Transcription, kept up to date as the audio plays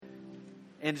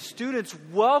And students,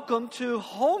 welcome to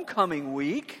homecoming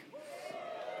week.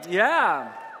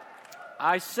 Yeah,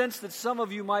 I sense that some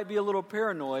of you might be a little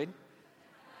paranoid,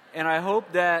 and I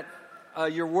hope that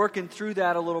you're working through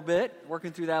that a little bit.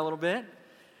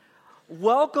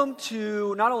 Welcome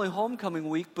to not only homecoming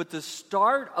week, but the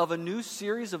start of a new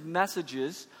series of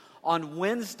messages on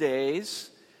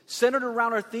Wednesdays centered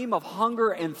around our theme of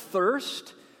hunger and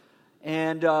thirst.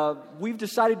 And we've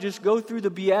decided to just go through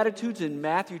the Beatitudes in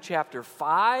Matthew chapter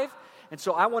 5. And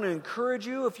so I want to encourage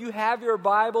you, if you have your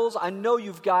Bibles, I know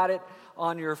you've got it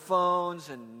on your phones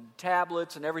and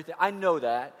tablets and everything. I know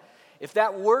that. If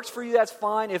that works for you, that's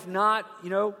fine. If not,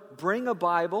 bring a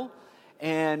Bible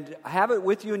and have it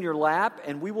with you in your lap.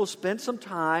 And we will spend some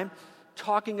time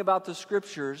talking about the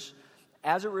Scriptures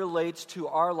as it relates to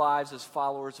our lives as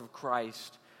followers of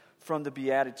Christ from the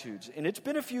Beatitudes. And it's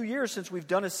been a few years since we've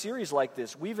done a series like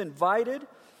this. We've invited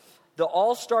the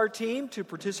all-star team to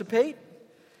participate.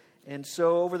 And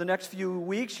so over the next few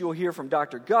weeks, you'll hear from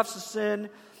Dr. Gustafson,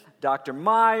 Dr.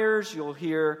 Myers, you'll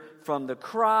hear from the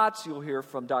Kratz, you'll hear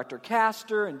from Dr.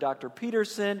 Castor and Dr.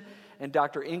 Peterson and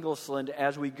Dr. Inglesland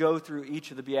as we go through each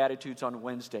of the Beatitudes on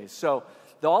Wednesdays. So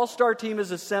the all-star team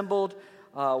is assembled.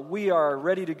 We are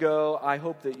ready to go. I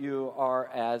hope that you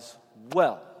are as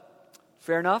well.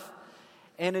 Fair enough?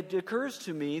 And it occurs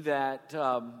to me that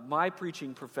my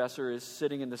preaching professor is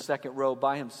sitting in the second row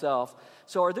by himself.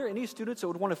 So are there any students that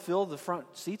would want to fill the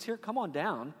front seats here? Come on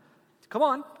down. Come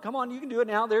on, you can do it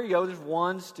now. There you go. There's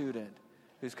one student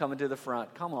who's coming to the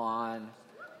front. Come on.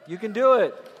 You can do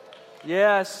it.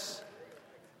 Yes.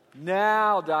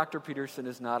 Now Dr. Peterson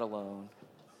is not alone.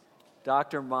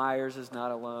 Dr. Myers is not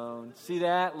alone. See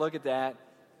that? Look at that.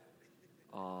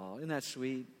 Oh, isn't that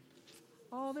sweet?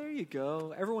 Oh, there you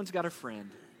go. Everyone's got a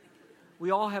friend.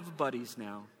 We all have buddies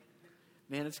now.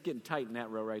 Man, it's getting tight in that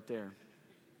row right there.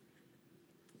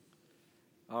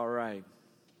 All right.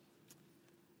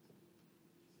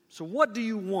 So what do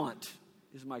you want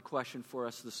is my question for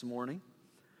us this morning.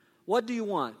 What do you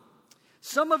want?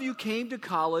 Some of you came to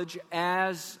college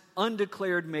as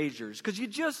undeclared majors because you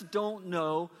just don't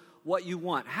know what you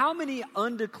want. How many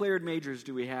undeclared majors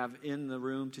do we have in the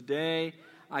room today?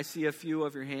 I see a few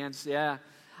of your hands. Yeah.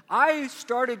 I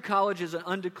started college as an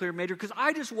undeclared major because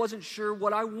I just wasn't sure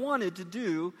what I wanted to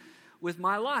do with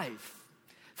my life.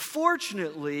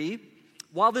 Fortunately,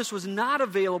 while this was not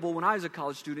available when I was a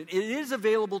college student, it is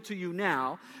available to you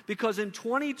now because in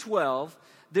 2012,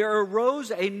 there arose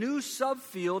a new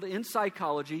subfield in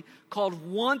psychology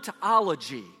called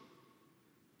wantology.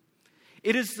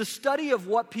 It is the study of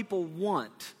what people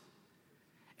want.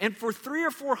 And for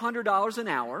 $300 or $400 an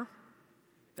hour,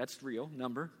 that's real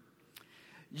number,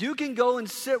 you can go and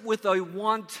sit with a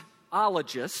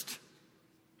wantologist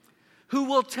who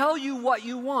will tell you what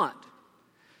you want.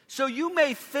 So you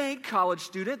may think, college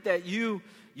student, that you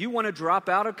want to drop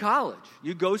out of college.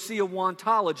 You go see a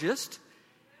wantologist,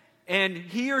 and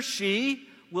he or she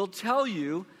will tell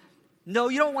you, no,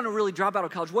 you don't want to really drop out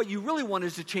of college. What you really want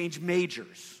is to change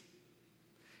majors.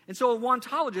 And so a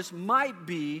wantologist might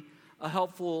be a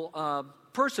helpful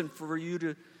person for you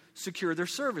to secure their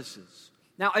services.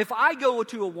 Now, if I go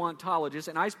to a wantologist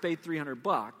and I pay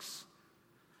 $300,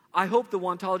 I hope the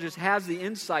wantologist has the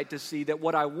insight to see that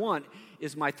what I want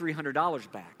is my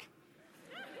 $300 back.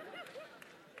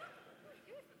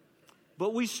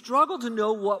 But we struggle to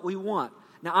know what we want.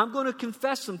 Now, I'm going to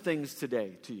confess some things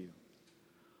today to you.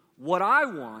 What I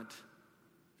want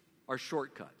are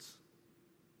shortcuts.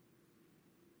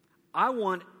 I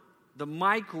want the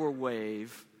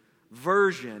microwave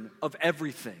version of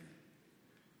everything.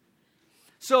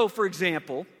 So, for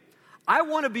example, I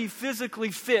want to be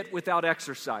physically fit without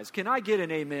exercise. Can I get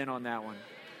an amen on that one?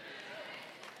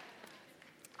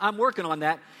 I'm working on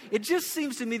that. It just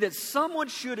seems to me that someone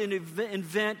should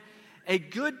invent a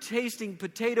good-tasting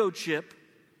potato chip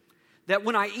that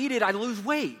when I eat it, I lose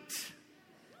weight.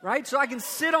 Right? So I can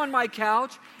sit on my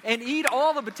couch and eat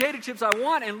all the potato chips I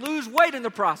want and lose weight in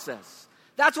the process.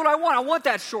 That's what I want. I want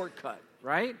that shortcut,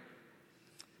 right?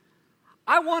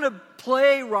 I want to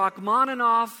play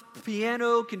Rachmaninoff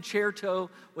piano concerto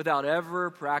without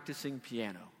ever practicing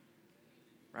piano,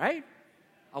 right?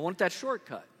 I want that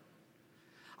shortcut.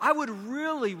 I would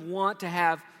really want to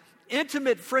have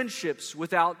intimate friendships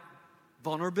without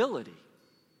vulnerability.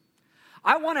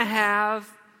 I want to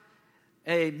have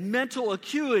a mental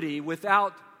acuity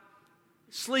without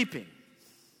sleeping.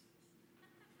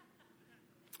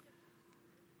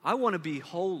 I want to be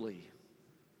holy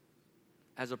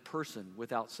as a person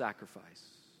without sacrifice.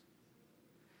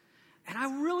 And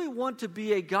I really want to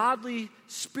be a godly,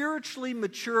 spiritually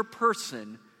mature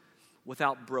person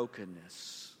without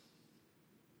brokenness.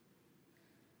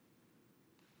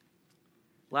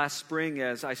 Last spring,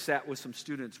 as I sat with some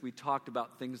students, we talked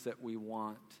about things that we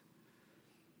want.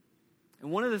 And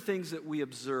one of the things that we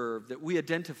observed, that we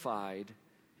identified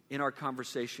in our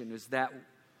conversation, is that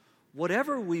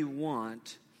whatever we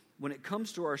want, when it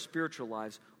comes to our spiritual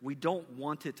lives, we don't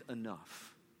want it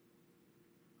enough.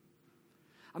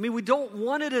 I mean, we don't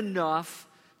want it enough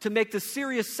to make the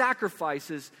serious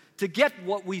sacrifices to get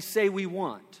what we say we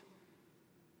want.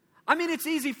 I mean, it's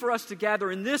easy for us to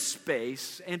gather in this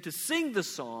space and to sing the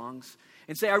songs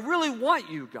and say, I really want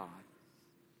you, God.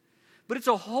 But it's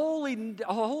a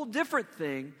whole different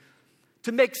thing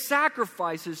to make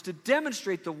sacrifices to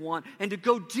demonstrate the want and to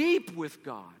go deep with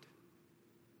God.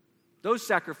 Those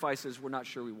sacrifices we're not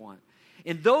sure we want.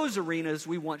 In those arenas,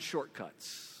 we want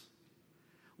shortcuts.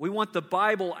 We want the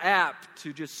Bible app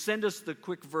to just send us the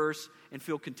quick verse and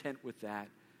feel content with that,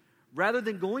 rather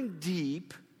than going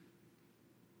deep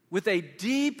with a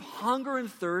deep hunger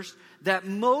and thirst that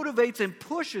motivates and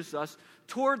pushes us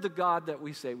toward the God that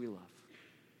we say we love.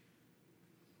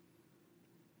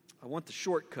 I want the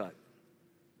shortcut.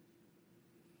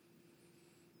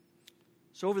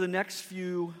 So over the next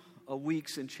few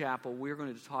weeks in chapel, we're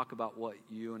going to talk about what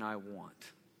you and I want.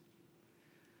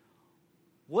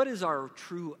 What is our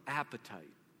true appetite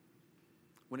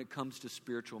when it comes to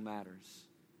spiritual matters?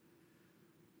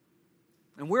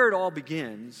 And where it all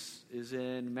begins is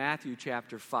in Matthew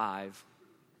chapter 5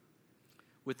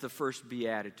 with the first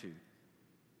beatitude.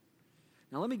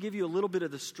 Now let me give you a little bit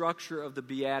of the structure of the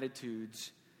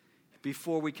Beatitudes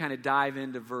before we kind of dive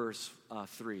into verse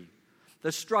 3.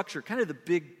 The structure, kind of the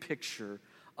big picture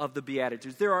of the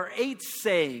Beatitudes. There are 8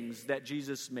 sayings that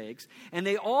Jesus makes, and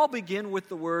they all begin with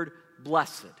the word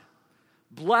blessed.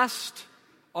 Blessed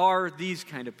are these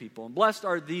kind of people, and blessed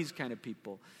are these kind of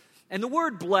people. And the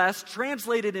word blessed,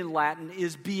 translated in Latin,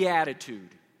 is beatitude.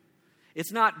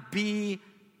 It's not be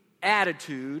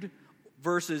attitude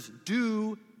versus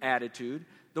do attitude.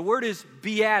 The word is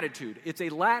beatitude. It's a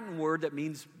Latin word that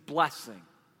means blessing,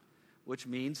 which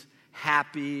means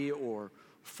happy or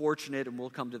fortunate, and we'll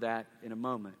come to that in a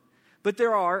moment. But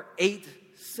there are 8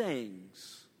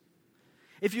 sayings.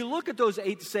 If you look at those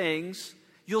 8 sayings,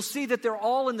 you'll see that they're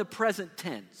all in the present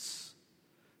tense.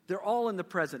 They're all in the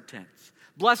present tense.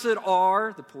 Blessed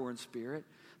are the poor in spirit.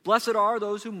 Blessed are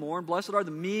those who mourn. Blessed are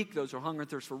the meek, those who hunger and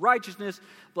thirst for righteousness.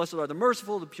 Blessed are the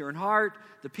merciful, the pure in heart,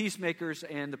 the peacemakers,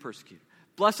 and the persecuted.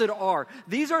 Blessed are.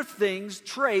 These are things,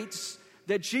 traits,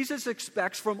 that Jesus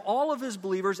expects from all of his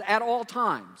believers at all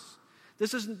times.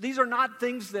 These are not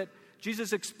things that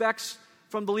Jesus expects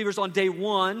from believers on day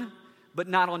 1, but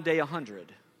not on day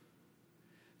 100.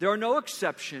 There are no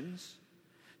exceptions.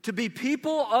 To be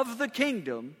people of the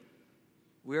kingdom,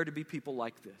 we are to be people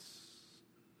like this.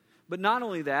 But not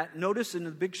only that, notice in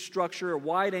the big structure, a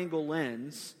wide-angle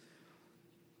lens,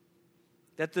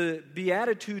 that the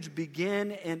Beatitudes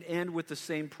begin and end with the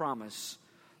same promise.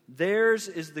 Theirs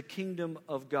is the kingdom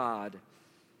of God.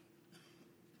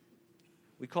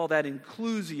 We call that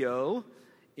inclusio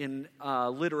in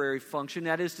literary function.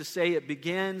 That is to say, it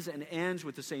begins and ends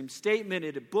with the same statement.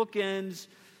 It bookends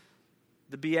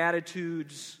the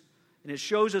Beatitudes, and it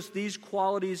shows us these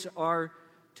qualities are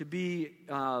to be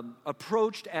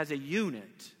approached as a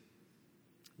unit.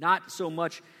 Not so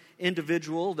much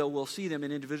individual, though we'll see them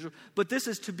in individual, but this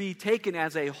is to be taken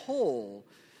as a whole.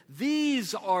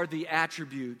 These are the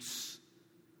attributes,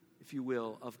 if you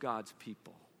will, of God's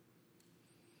people.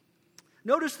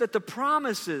 Notice that the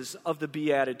promises of the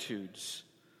Beatitudes,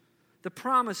 the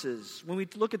promises, when we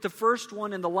look at the first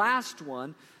one and the last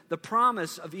one, the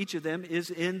promise of each of them is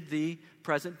in the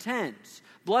present tense.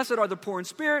 Blessed are the poor in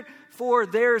spirit, for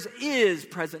theirs is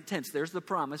present tense. There's the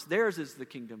promise. Theirs is the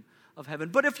kingdom of heaven.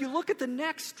 But if you look at the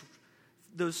next,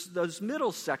 those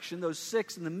middle section, those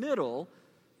 6 in the middle,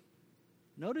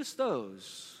 notice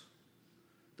those.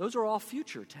 Those are all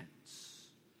future tense.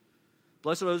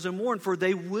 Blessed are those who mourn, for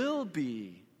they will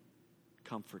be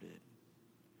comforted.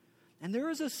 And there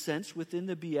is a sense within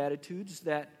the Beatitudes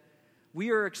that we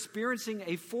are experiencing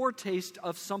a foretaste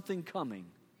of something coming.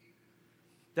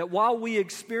 That while we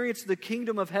experience the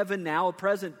kingdom of heaven now, a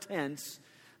present tense,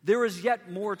 there is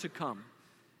yet more to come.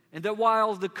 And that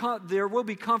while there will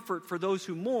be comfort for those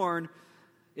who mourn,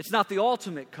 it's not the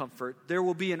ultimate comfort. There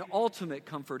will be an ultimate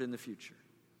comfort in the future.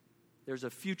 There's a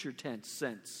future tense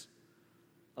sense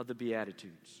of the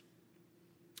Beatitudes.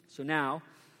 So now,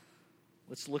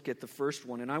 let's look at the first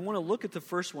one. And I want to look at the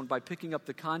first one by picking up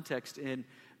the context in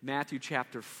Matthew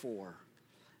chapter 4.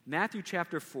 Matthew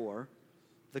chapter 4,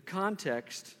 the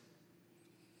context,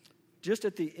 just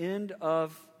at the end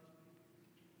of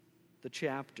the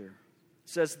chapter,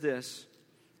 says this: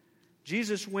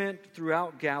 Jesus went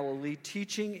throughout Galilee,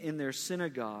 teaching in their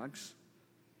synagogues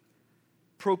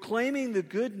proclaiming the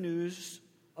good news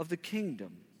of the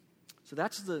kingdom. So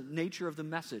that's the nature of the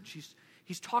message.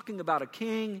 He's talking about a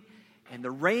king and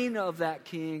the reign of that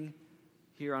king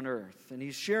here on earth. And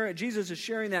Jesus is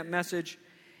sharing that message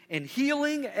and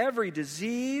healing every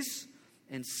disease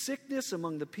and sickness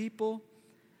among the people.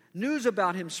 News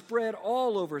about him spread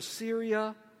all over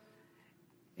Syria,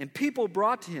 and people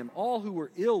brought to him all who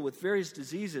were ill with various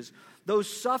diseases,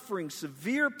 those suffering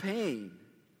severe pain,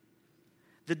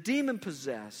 the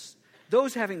demon-possessed,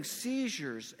 those having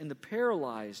seizures, and the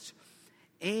paralyzed,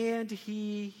 and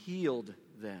he healed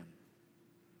them.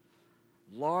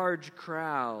 Large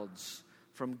crowds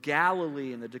from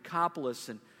Galilee and the Decapolis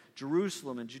and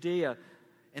Jerusalem and Judea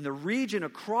and the region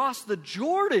across the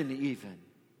Jordan even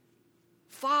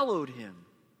followed him.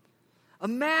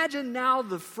 Imagine now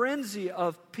the frenzy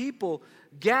of people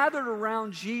gathered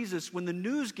around Jesus when the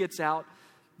news gets out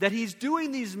that he's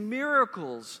doing these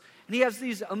miracles and he has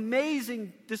this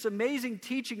amazing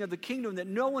teaching of the kingdom that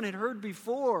no one had heard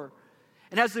before.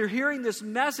 And as they're hearing this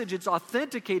message, it's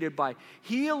authenticated by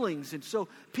healings. And so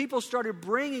people started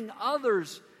bringing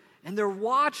others, and they're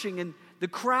watching, and the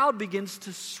crowd begins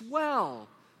to swell.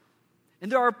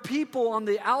 And there are people on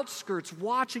the outskirts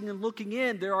watching and looking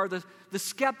in. There are the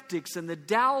skeptics and the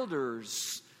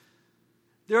doubters.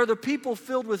 There are the people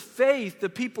filled with faith, the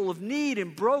people of need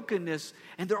and brokenness.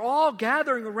 And they're all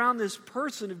gathering around this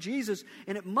person of Jesus.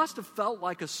 And it must have felt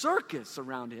like a circus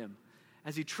around him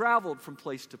as he traveled from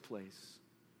place to place.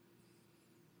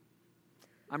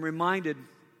 I'm reminded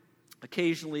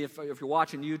occasionally, if you're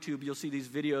watching YouTube, you'll see these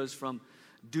videos from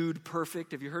Dude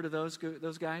Perfect. Have you heard of those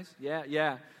guys?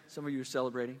 Yeah. Some of you are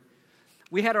celebrating.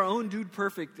 We had our own Dude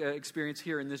Perfect experience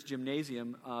here in this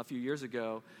gymnasium a few years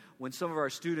ago when one of our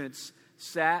students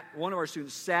sat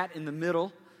in the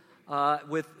middle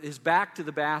with his back to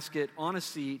the basket on a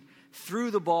seat, threw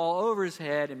the ball over his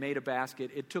head and made a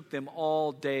basket. It took them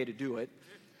all day to do it.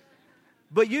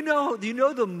 But you know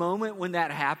the moment when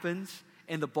that happens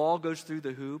and the ball goes through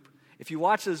the hoop? If you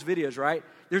watch those videos, right,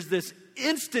 there's this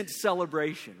instant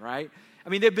celebration, right? I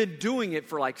mean, they've been doing it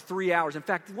for like 3 hours. In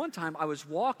fact, one time I was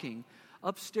walking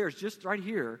upstairs, just right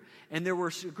here, and there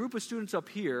were a group of students up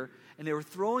here, and they were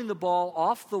throwing the ball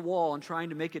off the wall and trying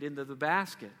to make it into the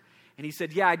basket. And he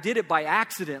said, yeah, I did it by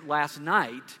accident last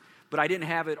night, but I didn't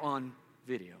have it on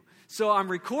video. So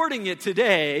I'm recording it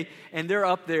today, and they're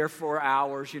up there for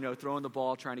hours, throwing the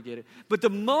ball, trying to get it. But the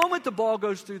moment the ball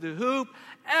goes through the hoop,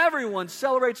 everyone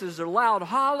celebrates. There's a loud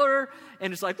holler,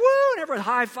 and it's like, woo, and everyone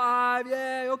high five.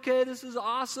 Yeah, okay, this is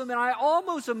awesome. And I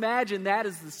almost imagine that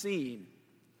is the scene.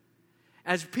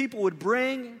 As people would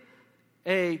bring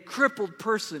a crippled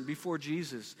person before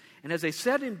Jesus, and as they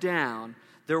set him down,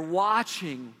 they're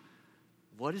watching,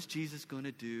 what is Jesus going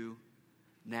to do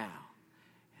now?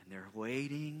 And they're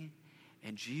waiting.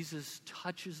 And Jesus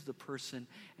touches the person,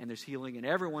 and there's healing, and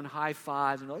everyone high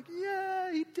fives, and they're like,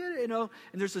 yeah, he did it, And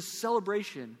there's a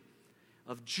celebration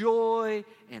of joy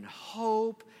and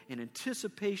hope and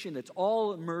anticipation that's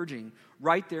all emerging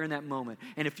right there in that moment.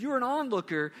 And if you're an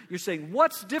onlooker, you're saying,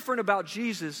 what's different about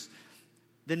Jesus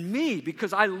than me?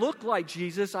 Because I look like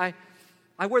Jesus, I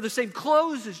wear the same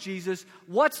clothes as Jesus.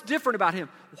 What's different about him?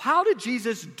 How did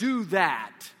Jesus do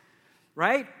that?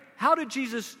 Right?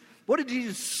 What did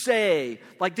Jesus say?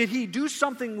 Like, did he do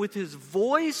something with his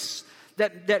voice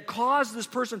that caused this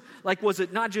person? Like, was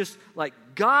it not just like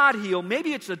God heal?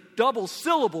 Maybe it's a double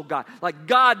syllable God. Like,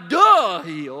 God duh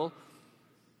heal.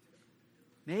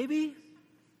 Maybe.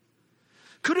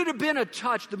 Could it have been a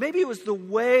touch? Maybe it was the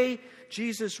way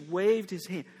Jesus waved his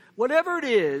hand. Whatever it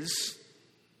is,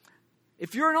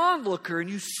 if you're an onlooker and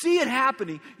you see it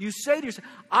happening, you say to yourself,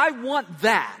 I want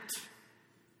that.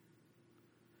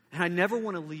 And I never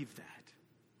want to leave that.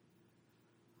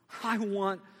 I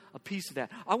want a piece of that.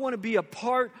 I want to be a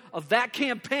part of that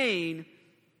campaign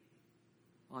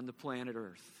on the planet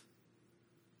Earth.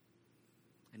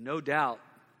 And no doubt,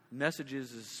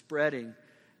 messages is spreading.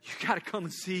 You got to come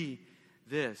and see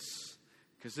this,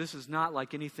 because this is not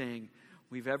like anything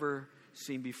we've ever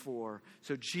seen before.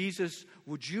 So Jesus,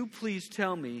 would you please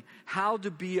tell me how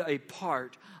to be a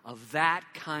part of that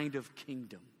kind of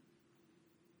kingdom?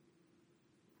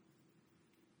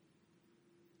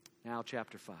 Now,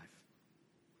 chapter 5.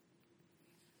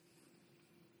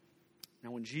 Now,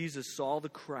 when Jesus saw the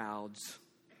crowds,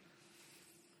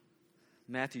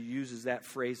 Matthew uses that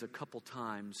phrase a couple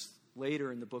times.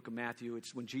 Later in the book of Matthew,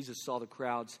 it's when Jesus saw the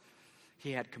crowds,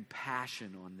 he had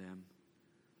compassion on them.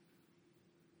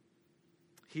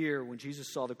 Here, when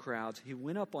Jesus saw the crowds, he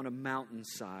went up on a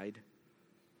mountainside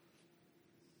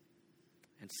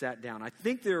and sat down. I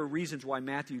think there are reasons why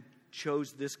Matthew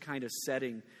chose this kind of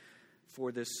setting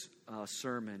for this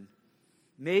sermon.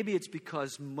 Maybe it's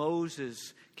because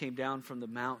Moses came down from the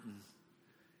mountain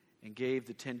and gave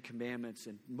the 10 Commandments,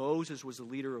 and Moses was the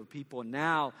leader of people, and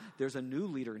now there's a new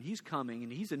leader, and he's coming,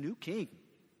 and he's a new king.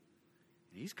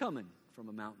 And he's coming from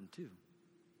a mountain too.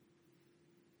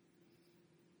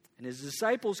 And his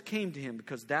disciples came to him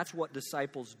because that's what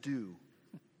disciples do.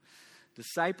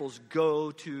 Disciples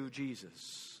go to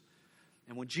Jesus.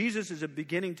 And when Jesus is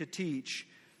beginning to teach,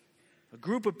 a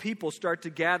group of people start to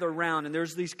gather around, and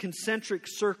there's these concentric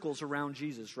circles around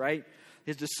Jesus, right?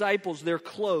 His disciples, they're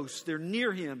close, they're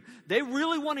near him. They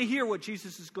really want to hear what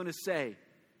Jesus is going to say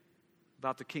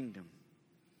about the kingdom.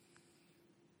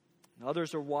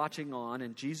 Others are watching on,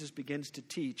 and Jesus begins to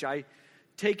teach. I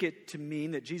take it to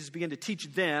mean that Jesus began to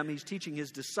teach them. He's teaching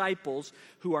his disciples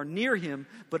who are near him,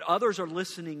 but others are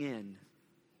listening in.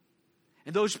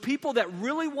 And those people that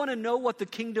really want to know what the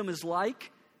kingdom is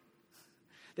like,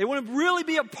 they want to really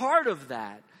be a part of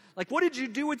that. Like, what did you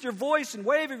do with your voice and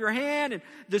wave of your hand and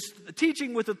this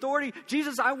teaching with authority?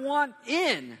 Jesus, I want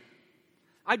in.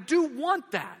 I do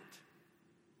want that.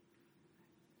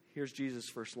 Here's Jesus'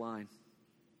 first line.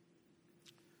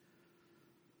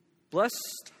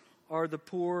 Blessed are the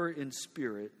poor in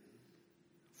spirit,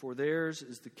 for theirs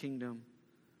is the kingdom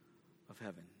of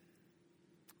heaven.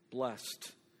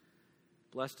 Blessed.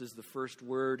 Blessed is the first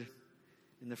word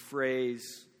in the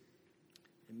phrase.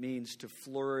 It means to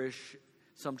flourish.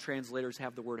 Some translators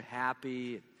have the word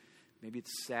happy. Maybe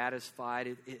it's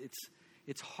satisfied.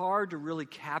 It's hard to really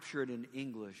capture it in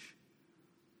English.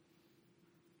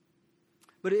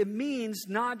 But it means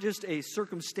not just a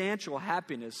circumstantial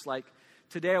happiness, like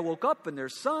today I woke up and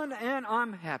there's sun and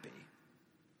I'm happy.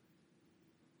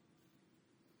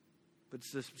 But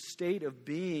it's this state of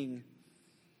being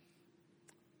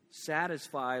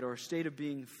satisfied or a state of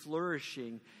being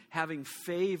flourishing, having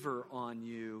favor on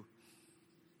you.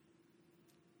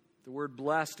 The word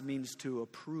blessed means to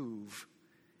approve.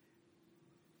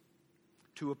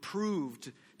 To approve,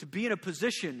 to be in a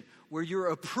position where you're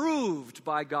approved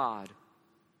by God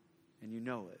and you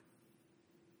know it.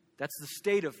 That's the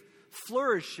state of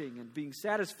flourishing and being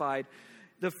satisfied.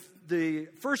 The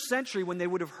first century, when they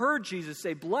would have heard Jesus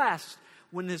say blessed,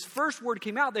 when his first word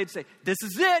came out, they'd say, this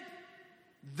is it.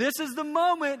 This is the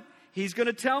moment. He's going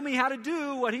to tell me how to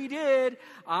do what he did.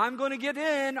 I'm going to get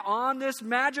in on this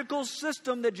magical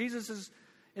system that Jesus has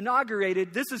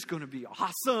inaugurated. This is going to be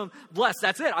awesome. Blessed.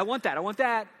 That's it. I want that. I want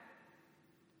that.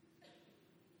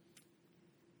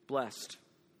 Blessed.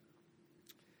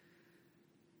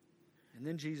 And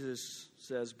then Jesus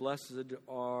says, blessed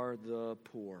are the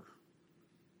poor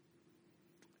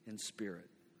in spirit.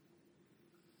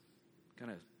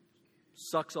 Kind of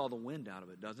sucks all the wind out of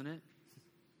it, doesn't it?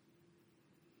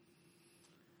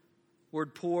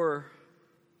 Word poor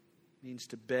means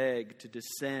to beg, to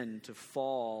descend, to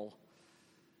fall.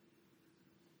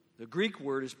 The Greek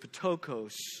word is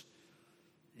patokos.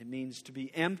 It means to be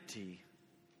empty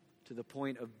to the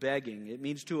point of begging. It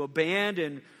means to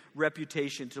abandon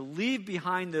reputation, to leave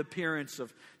behind the appearance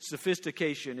of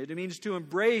sophistication. It means to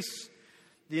embrace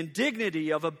the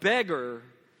indignity of a beggar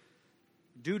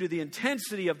due to the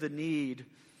intensity of the need.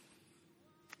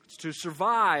 It's to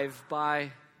survive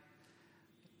by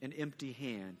an empty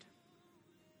hand.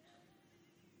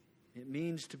 It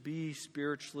means to be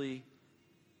spiritually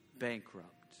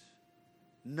bankrupt.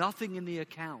 Nothing in the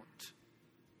account.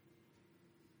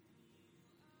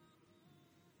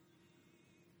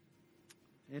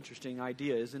 Interesting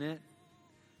idea, isn't it?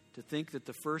 To think that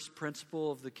the first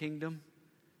principle of the kingdom,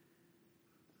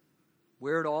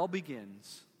 where it all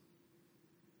begins,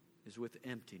 is with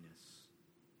emptiness.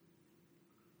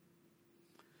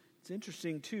 It's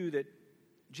interesting, too, that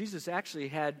Jesus actually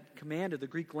had command of the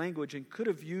Greek language and could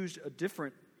have used a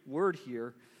different word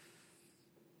here.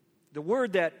 The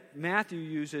word that Matthew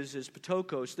uses is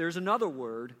patokos. There's another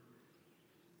word,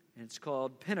 and it's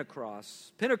called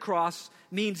penteros. Penteros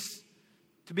means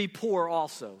to be poor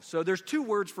also. So there's two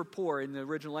words for poor in the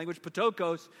original language.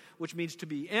 Patokos, which means to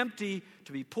be empty,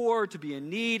 to be poor, to be in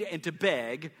need, and to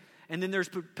beg. And then there's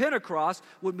penteros,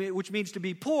 which means to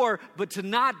be poor, but to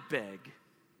not beg.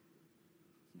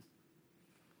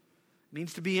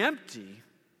 Means to be empty,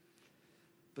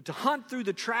 but to hunt through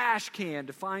the trash can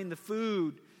to find the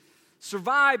food,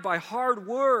 survive by hard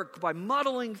work, by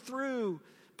muddling through,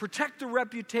 protect the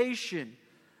reputation,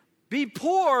 be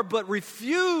poor but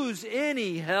refuse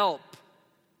any help.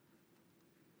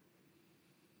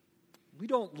 We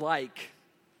don't like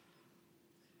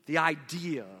the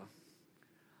idea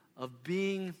of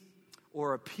being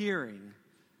or appearing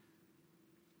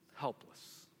helpless.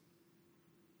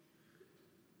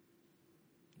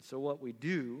 So what we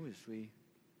do is we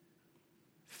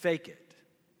fake it.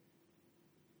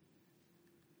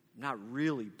 I'm not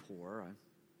really poor.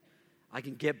 I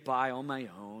can get by on my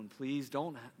own. Please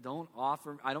don't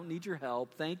offer. I don't need your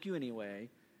help. Thank you anyway.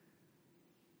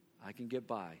 I can get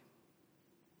by.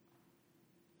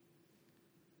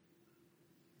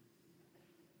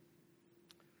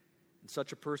 And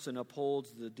such a person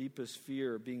upholds the deepest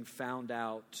fear of being found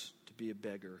out to be a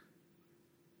beggar.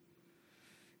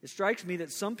 It strikes me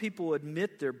that some people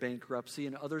admit their bankruptcy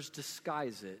and others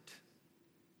disguise it.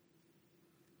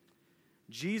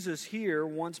 Jesus here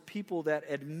wants people that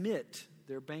admit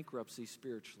their bankruptcy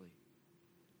spiritually.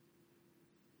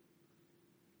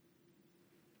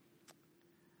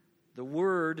 The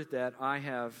word that I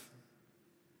have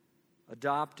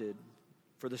adopted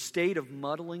for the state of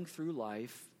muddling through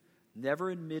life, never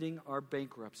admitting our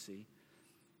bankruptcy,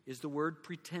 is the word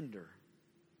pretender.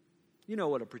 You know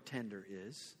what a pretender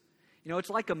is. It's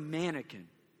like a mannequin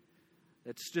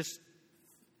that's just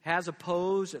has a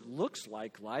pose. It looks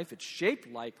like life. It's shaped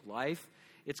like life.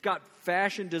 It's got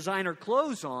fashion designer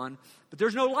clothes on, but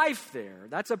there's no life there.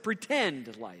 That's a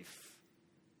pretend life.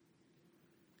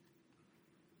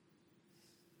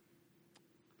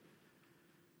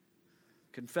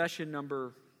 Confession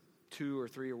number 2 or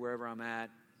 3 or wherever I'm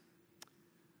at.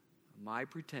 My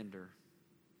pretender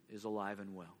is alive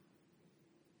and well.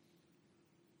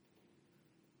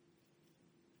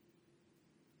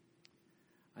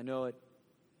 I know it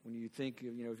when you think,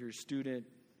 if you're a student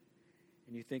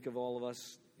and you think of all of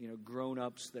us,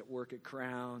 grown-ups that work at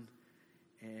Crown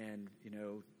and,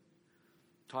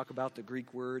 talk about the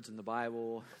Greek words in the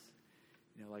Bible,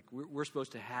 like we're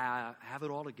supposed to have it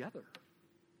all together.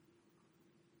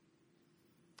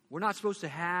 We're not supposed to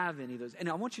have any of those. And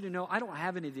I want you to know, I don't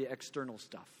have any of the external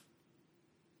stuff.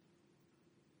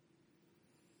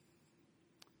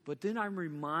 But then I'm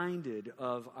reminded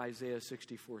of Isaiah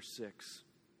 64:6.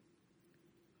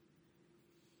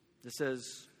 It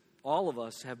says, all of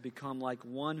us have become like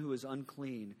one who is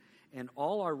unclean, and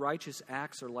all our righteous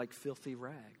acts are like filthy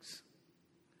rags.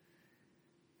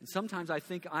 And sometimes I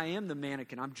think I am the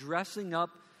mannequin. I'm dressing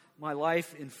up my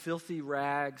life in filthy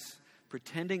rags,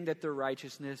 pretending that they're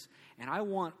righteousness, and I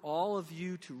want all of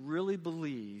you to really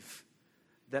believe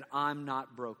that I'm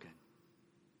not broken.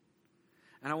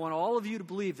 And I want all of you to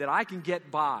believe that I can get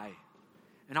by,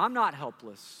 and I'm not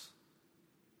helpless.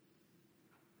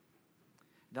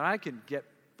 That I can get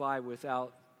by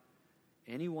without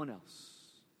anyone else.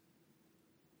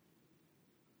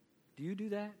 Do you do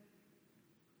that?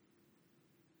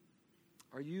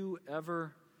 Are you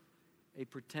ever a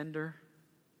pretender?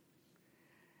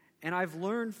 And I've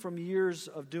learned from years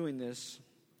of doing this,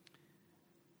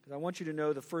 because I want you to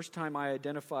know the first time I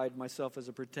identified myself as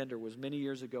a pretender was many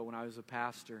years ago when I was a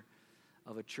pastor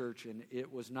of a church, and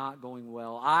it was not going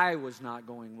well. I was not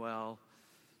going well.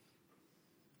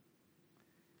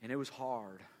 And it was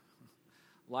hard.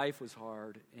 Life was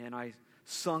hard. And I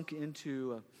sunk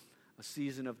into a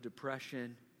season of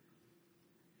depression,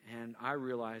 and I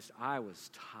realized I was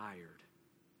tired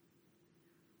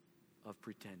of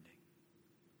pretending.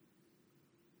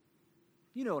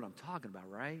 You know what I'm talking about,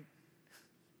 right?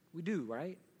 We do,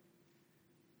 right?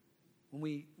 When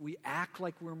we act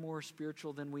like we're more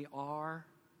spiritual than we are.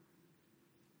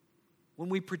 When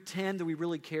we pretend that we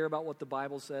really care about what the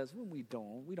Bible says, when we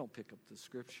don't pick up the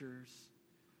scriptures.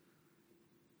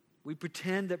 We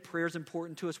pretend that prayer is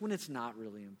important to us when it's not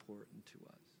really important to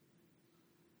us.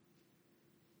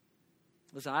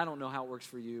 Listen, I don't know how it works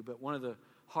for you, but one of the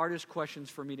hardest questions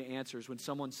for me to answer is when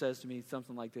someone says to me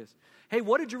something like this: hey,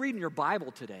 what did you read in your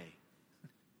Bible today?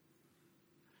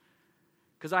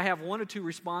 Because I have 1 or 2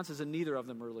 responses, and neither of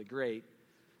them are really great.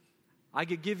 I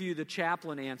could give you the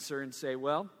chaplain answer and say,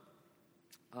 well,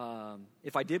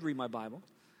 if I did read my Bible,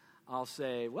 I'll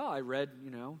say, well, I read,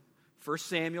 1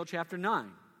 Samuel chapter 9.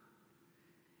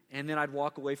 And then I'd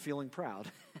walk away feeling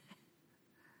proud.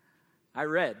 I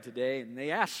read today, and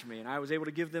they asked me, and I was able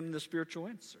to give them the spiritual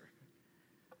answer.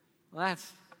 Well,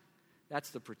 that's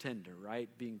the pretender, right?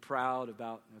 Being proud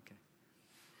about, okay.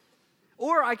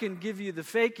 Or I can give you the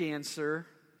fake answer,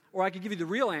 or I can give you the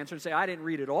real answer and say, I didn't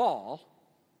read it all,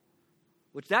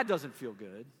 which that doesn't feel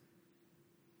good.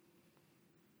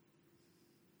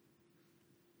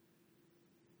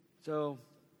 So,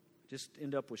 just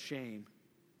end up with shame.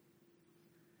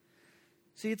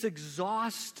 See, it's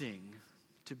exhausting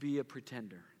to be a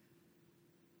pretender.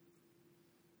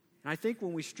 And I think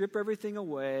when we strip everything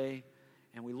away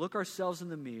and we look ourselves in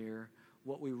the mirror,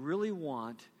 what we really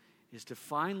want is to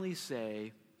finally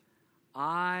say,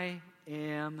 I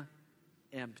am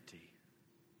empty.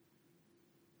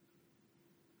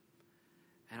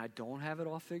 And I don't have it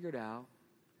all figured out.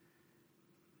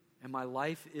 And my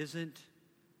life isn't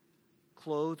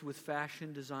clothed with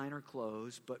fashion designer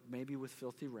clothes, but maybe with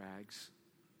filthy rags.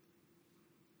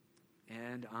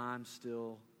 And I'm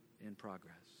still in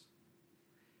progress.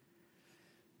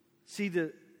 See,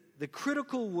 the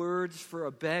critical words for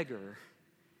a beggar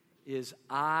is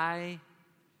I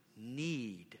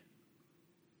need.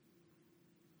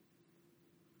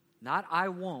 Not I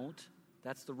won't,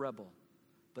 that's the rebel,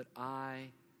 but I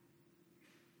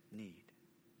need.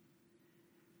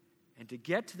 And to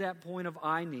get to that point of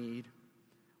I need,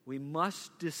 we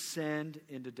must descend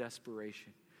into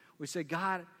desperation. We say,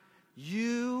 God,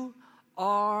 you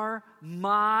are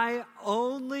my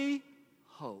only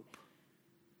hope.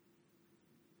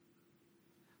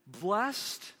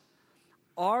 Blessed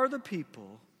are the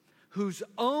people whose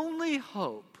only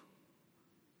hope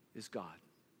is God.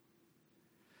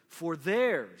 For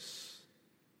theirs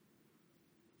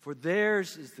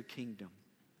is the kingdom.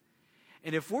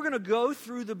 And if we're going to go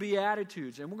through the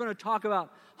Beatitudes and we're going to talk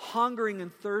about hungering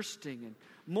and thirsting and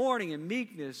mourning and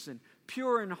meekness and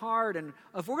pure in heart, and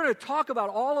if we're going to talk about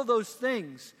all of those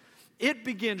things, it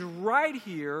begins right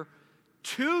here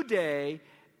today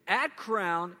at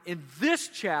Crown in this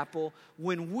chapel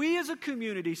when we as a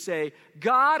community say,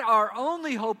 God, our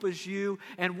only hope is you,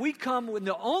 and we come with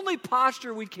the only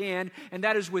posture we can, and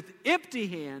that is with empty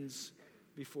hands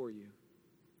before you.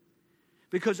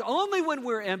 Because only when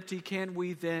we're empty can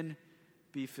we then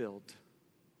be filled.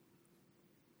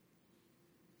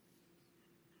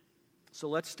 So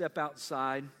let's step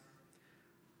outside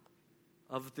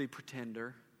of the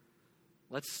pretender.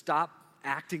 Let's stop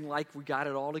acting like we got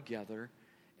it all together.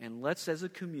 And let's, as a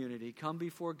community, come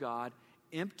before God,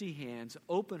 empty hands,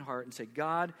 open heart, and say,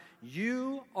 God,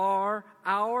 you are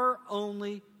our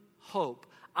only hope.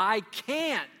 I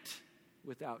can't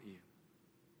without you.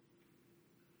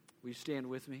 Will you stand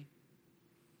with me?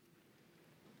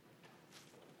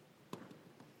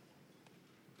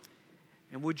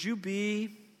 And would you be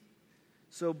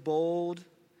so bold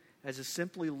as to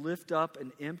simply lift up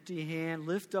an empty hand,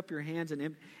 lift up your hands,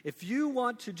 and if you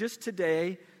want to just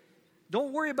today,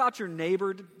 don't worry about your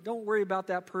neighbor, don't worry about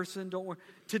that person, don't worry.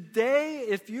 Today,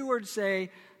 if you were to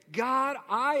say, God,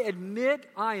 I admit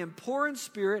I am poor in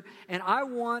spirit, and I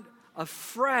want a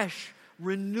fresh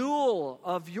renewal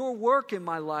of your work in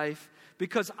my life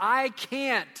because I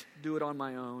can't do it on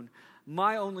my own.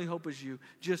 My only hope is you.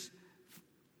 Just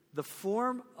the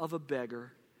form of a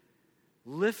beggar,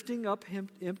 lifting up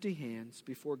empty hands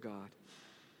before God.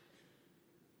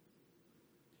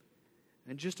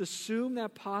 And just assume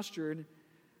that posture and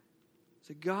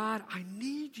say, God, I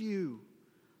need you.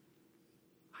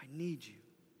 I need you.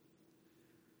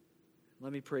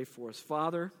 Let me pray for us.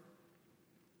 Father,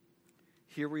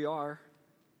 here we are.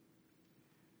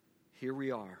 Here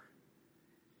we are.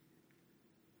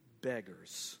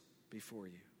 Beggars before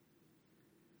you.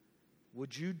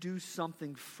 Would you do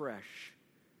something fresh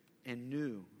and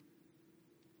new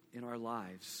in our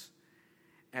lives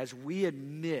as we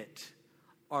admit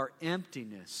our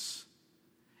emptiness,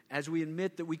 as we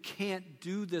admit that we can't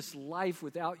do this life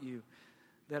without you,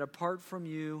 that apart from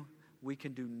you, we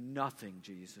can do nothing,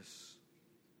 Jesus.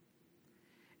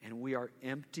 And we are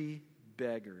empty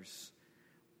beggars.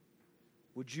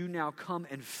 Would you now come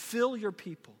and fill your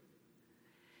people?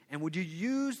 And would you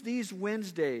use these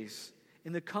Wednesdays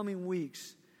in the coming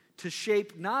weeks to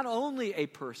shape not only a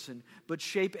person, but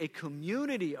shape a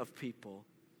community of people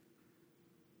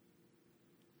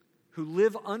who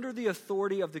live under the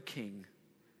authority of the King.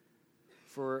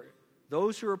 For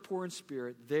those who are poor in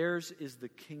spirit, theirs is the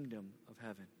kingdom of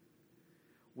heaven.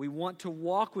 We want to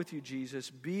walk with you, Jesus.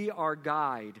 Be our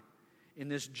guide in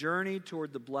this journey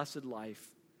toward the blessed life.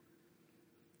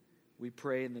 We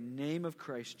pray in the name of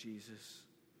Christ Jesus.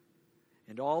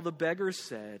 And all the beggars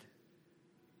said,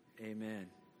 amen.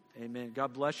 Amen.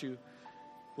 God bless you.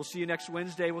 We'll see you next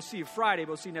Wednesday. We'll see you Friday, but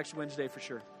we'll see you next Wednesday for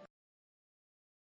sure.